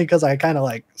 mainly because I kind of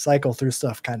like cycle through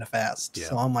stuff kind of fast. Yeah.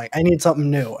 So I'm like, I need something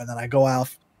new, and then I go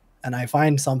off and I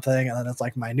find something, and then it's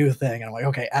like my new thing, and I'm like,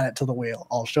 okay, add it to the wheel.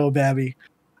 I'll show Babby,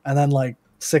 and then like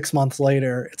 6 months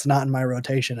later, it's not in my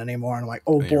rotation anymore, and I'm like,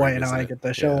 oh boy, now I get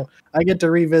to show, I get to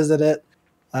revisit it,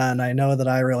 and I know that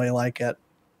I really like it.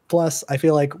 Plus, I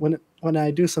feel like when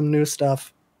I do some new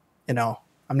stuff, I'm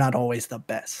not always the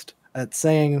best at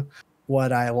saying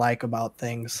what I like about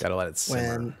things. Gotta let it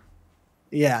simmer.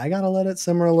 I gotta let it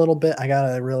simmer a little bit. I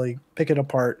gotta really pick it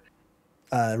apart.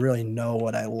 Really know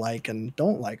what I like and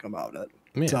don't like about it.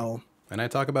 Yeah. So, and I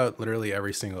talk about literally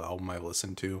every single album I've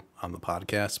listened to on the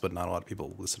podcast, but not a lot of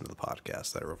people listen to the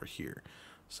podcast that are over here.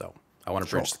 So I want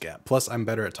to bridge the gap. Plus, I'm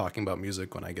better at talking about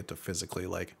music when I get to physically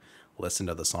listen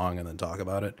to the song and then talk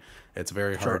about it. It's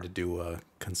very hard to do a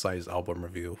concise album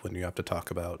review when you have to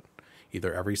talk about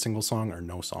either every single song or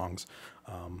no songs.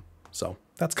 So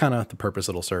that's kind of the purpose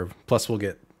it'll serve. Plus, we'll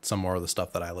get some more of the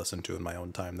stuff that I listen to in my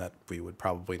own time that we would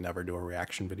probably never do a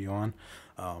reaction video on.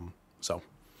 So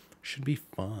should be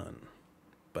fun.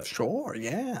 But sure,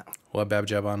 yeah. We'll have Bab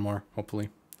Jab on more, hopefully.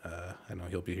 I know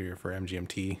he'll be here for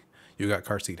MGMT. You got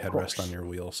car seat headrest on your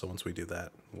wheel, so once we do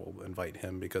that, we'll invite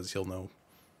him because he'll know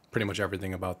pretty much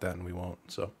everything about that and we won't.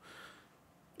 So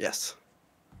yes.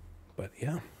 But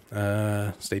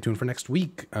stay tuned for next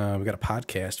week. We got a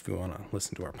podcast if you want to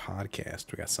listen to our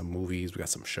podcast. We got some movies, we got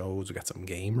some shows, we got some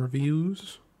game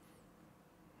reviews.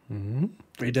 Mm-hmm.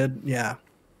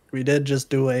 We did just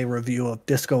do a review of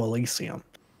Disco Elysium.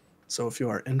 So if you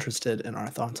are interested in our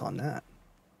thoughts on that,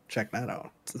 check that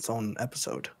out. It's its own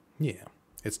episode. Yeah.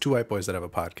 It's two white boys that have a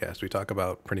podcast. We talk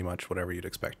about pretty much whatever you'd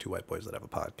expect two white boys that have a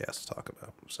podcast to talk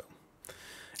about. So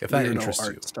if that interests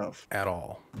you at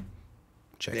all,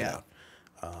 check it out.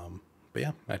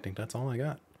 But I think that's all I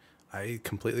got. I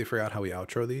completely forgot how we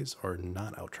outro these or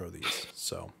not outro these.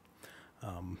 So,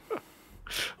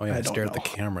 I stare at the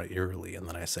camera eerily and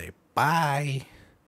then I say, bye.